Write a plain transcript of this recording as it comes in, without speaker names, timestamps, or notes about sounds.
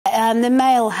The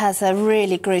Mail has a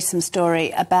really gruesome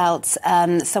story about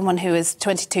someone who was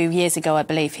 22 years ago, I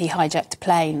believe, he hijacked a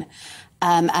plane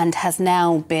and has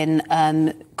now been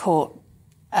caught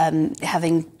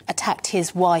having attacked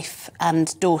his wife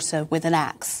and daughter with an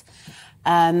axe.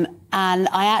 And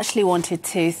I actually wanted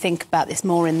to think about this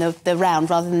more in the round,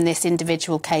 rather than this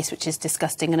individual case, which is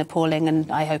disgusting and appalling, and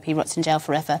I hope he rots in jail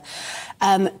forever.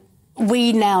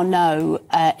 We now know,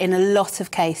 in a lot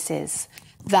of cases,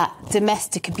 that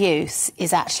domestic abuse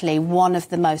is actually one of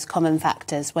the most common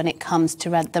factors when it comes to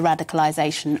the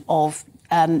radicalisation of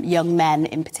young men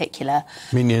in particular.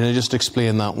 I mean, you know, just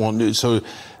explain that one. So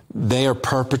they are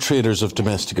perpetrators of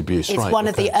domestic abuse, it's right? It's one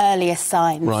of the earliest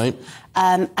signs. Right.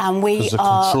 And we it's a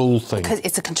control thing. Because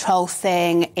it's a control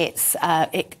thing. It's,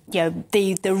 you know,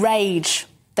 the rage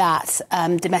that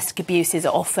domestic abuse is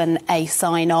often a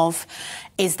sign of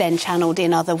is then channelled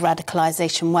in other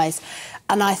radicalisation ways.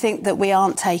 And I think that we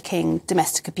aren't taking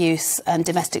domestic abuse and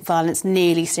domestic violence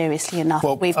nearly seriously enough.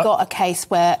 Well, we've got a case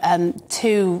where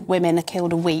 2 women are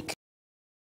killed a week